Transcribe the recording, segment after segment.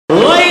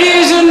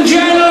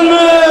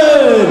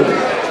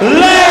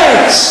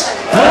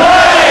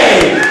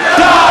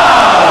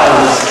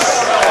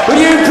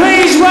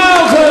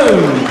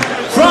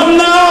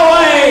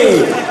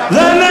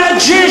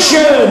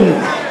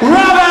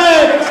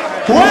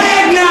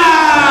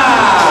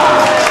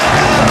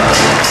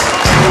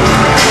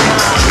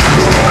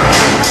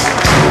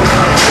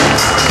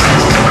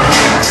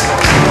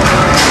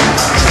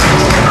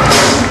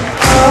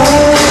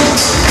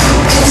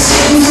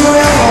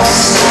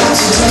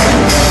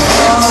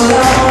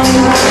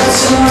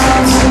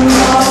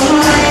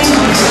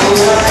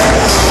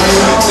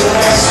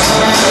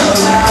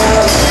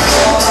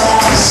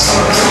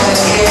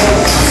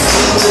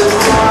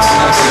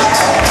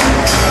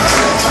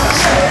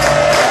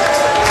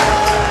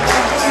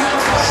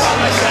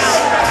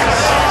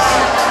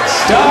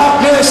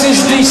Darkness is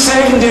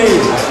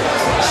descending.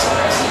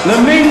 The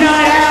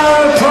midnight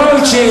hour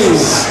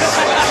approaches.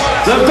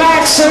 The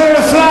backs are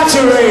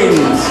fluttering.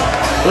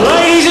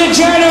 Ladies and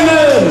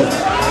gentlemen,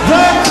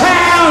 the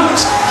Count,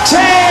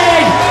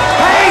 Ted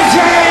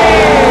Hanky!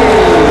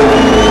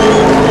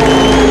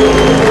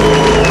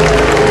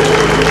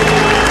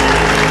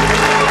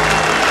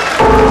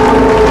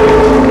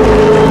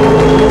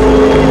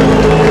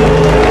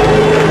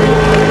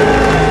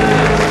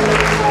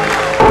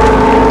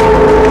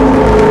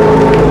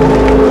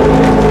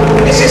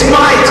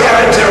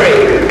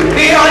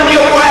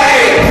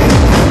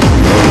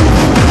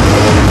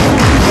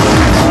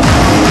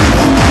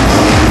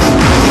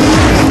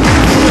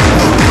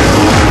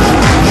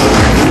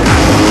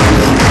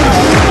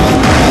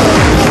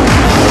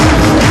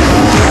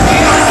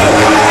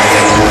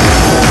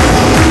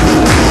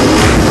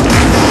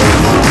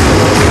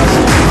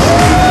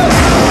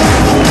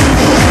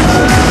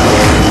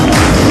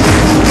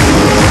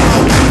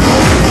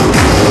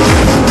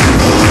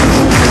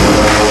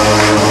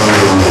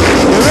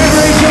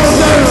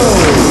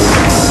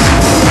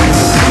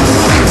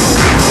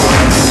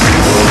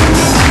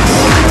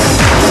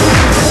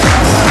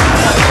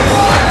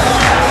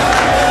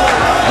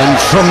 And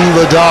from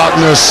the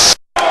darkness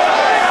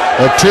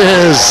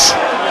appears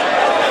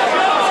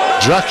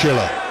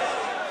Dracula.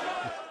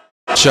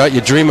 Shot you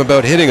dream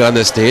about hitting on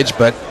this stage,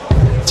 but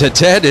to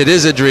Ted it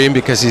is a dream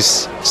because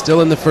he's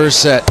still in the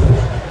first set.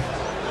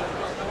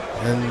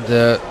 And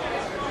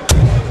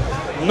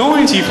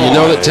 95. you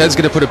know that Ted's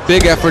going to put a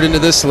big effort into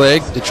this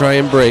leg to try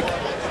and break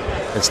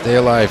and stay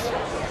alive.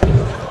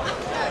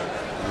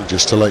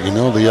 Just to let you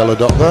know, the yellow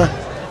dot there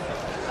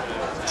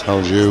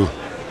tells you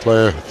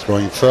player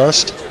throwing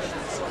first.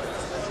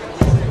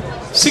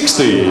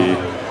 60.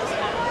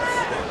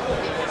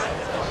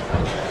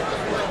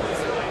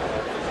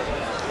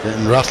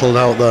 Getting rattled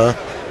out there.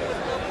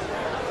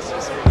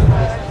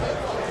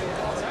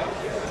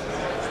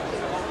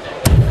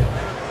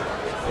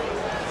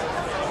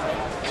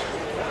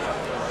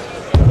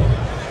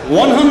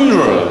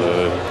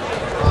 $100.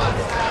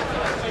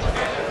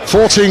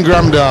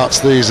 14-gram darts,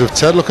 these of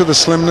Ted. Look at the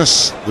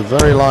slimness, the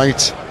very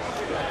light,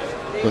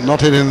 but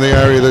not hitting the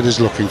area that he's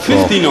looking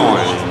for.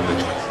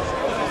 59.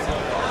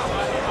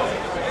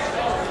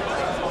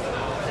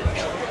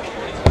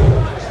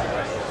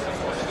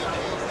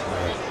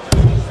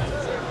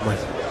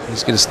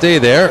 He's going to stay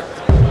there.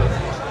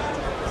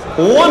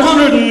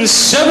 174.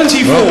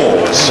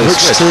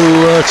 Switch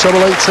to treble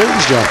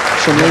 18s, John.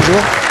 It's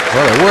unusual.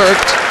 Well, it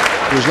worked.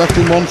 He was left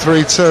in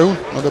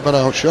 1-3-2. Not a bad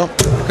outshot.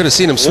 Could have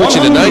seen him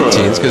switching to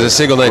 19s because a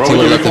single 19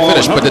 would have left to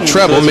finish, but the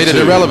treble made it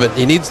irrelevant.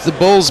 He needs the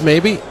bulls,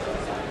 maybe.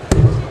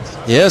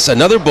 Yes,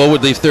 another bull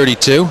would leave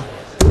 32.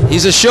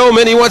 He's a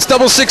showman. He wants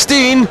double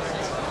 16.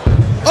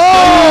 Oh,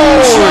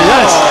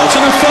 yes. To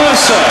the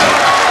first set.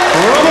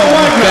 Robert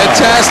Wagner.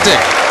 Fantastic.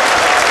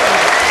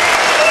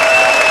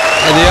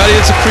 And the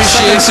audience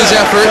appreciates his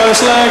effort.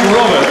 First leg,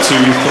 Robert to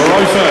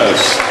throw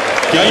first.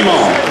 Game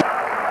on.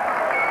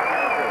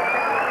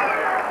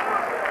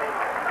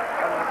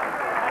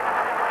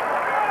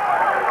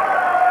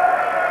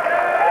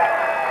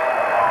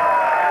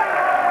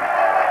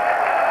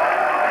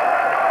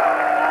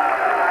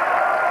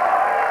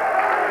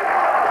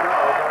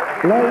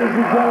 Ladies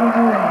and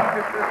gentlemen,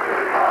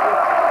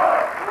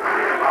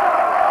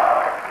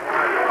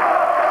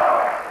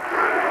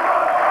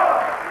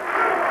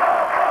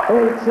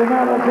 it's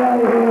another day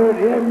here at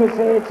the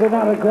embassy. It's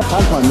another great.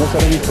 Look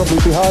at him, he's probably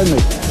behind me.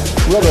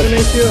 Robert,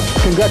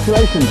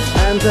 congratulations.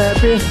 I'm so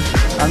happy.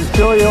 I'm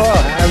sure you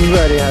are. I'm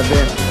very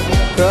happy.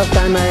 First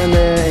time I am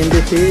in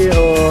NBC,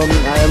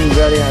 I am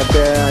very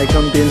happy I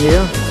come in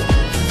here.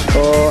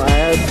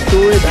 I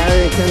do it,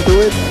 I can do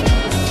it.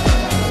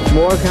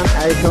 More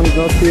I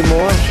cannot see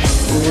more.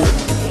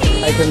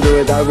 I can do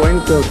it. I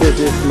went, so this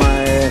is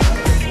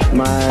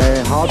my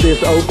heart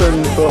is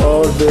open for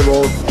all the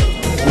world.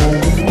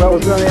 Well,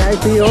 I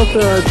see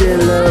also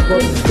till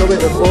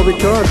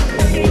overcharge.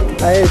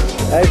 I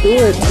do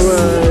it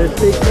to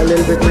stick a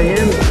little bit my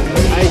hand.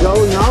 I go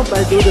up,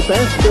 I do the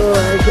best, so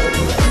I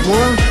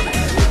more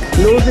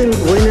losing,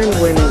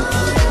 winning.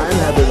 I'm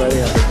happy, very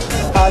happy.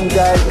 And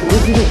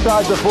did you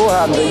decide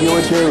beforehand that you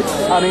would do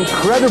an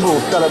incredible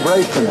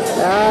celebration?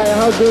 I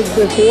had it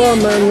before,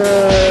 and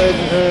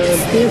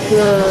this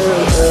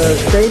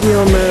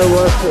stadium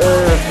was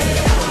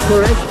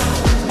correct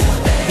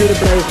to the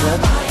place.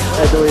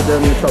 I do it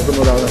in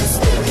Stockholm.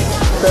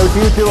 So do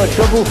you do a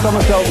double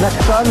somersault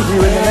next time? Do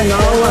you in the next No,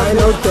 I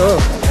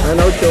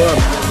know so.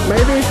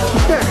 Maybe.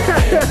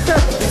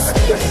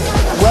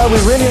 Well, we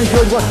really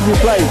enjoyed watching you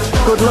play.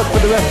 Good luck for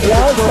the rest of the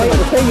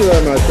tournament. Thank you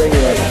very much. Thank you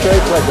very much.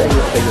 Great play. Thank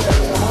you.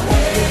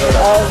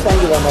 Thank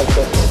you very much.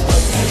 Sir.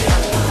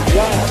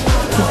 Yeah.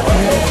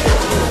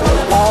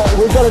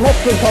 We've got an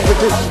excellent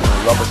competition.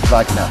 Robert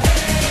Wagner.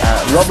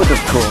 Robert,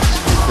 of course,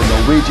 is the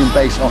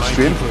Norwegian-based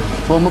Austrian,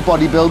 former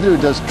bodybuilder who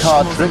does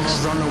card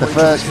tricks, the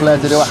first player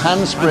to do a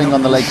handspring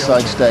on the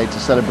lakeside stage to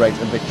celebrate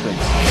a victory.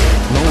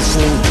 No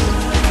food.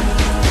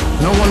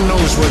 No one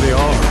knows where they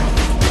are.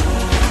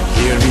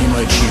 Hear me,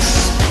 my chief.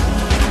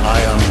 I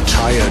am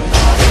tired.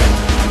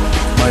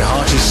 My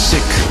heart is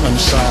sick and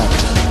sad.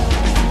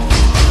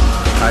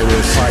 I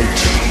will fight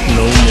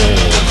no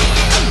more.